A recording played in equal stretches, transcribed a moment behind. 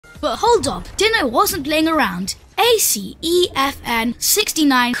But hold up, Dino wasn't playing around.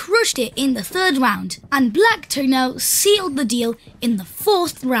 ACEFN69 crushed it in the 3rd round, and Black Toenail sealed the deal in the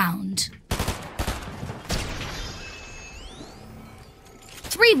 4th round.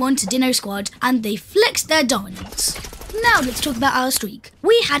 3-1 to Dino Squad, and they flexed their dominance. Now let's talk about our streak.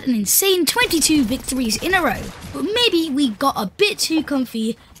 We had an insane 22 victories in a row, but maybe we got a bit too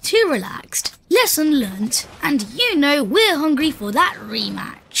comfy, too relaxed. Lesson learnt, and you know we're hungry for that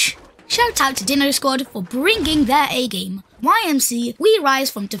rematch. Shout out to Dino Squad for bringing their A-game. YMC, we rise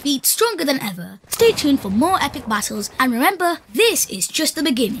from defeat stronger than ever. Stay tuned for more epic battles, and remember, this is just the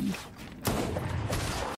beginning.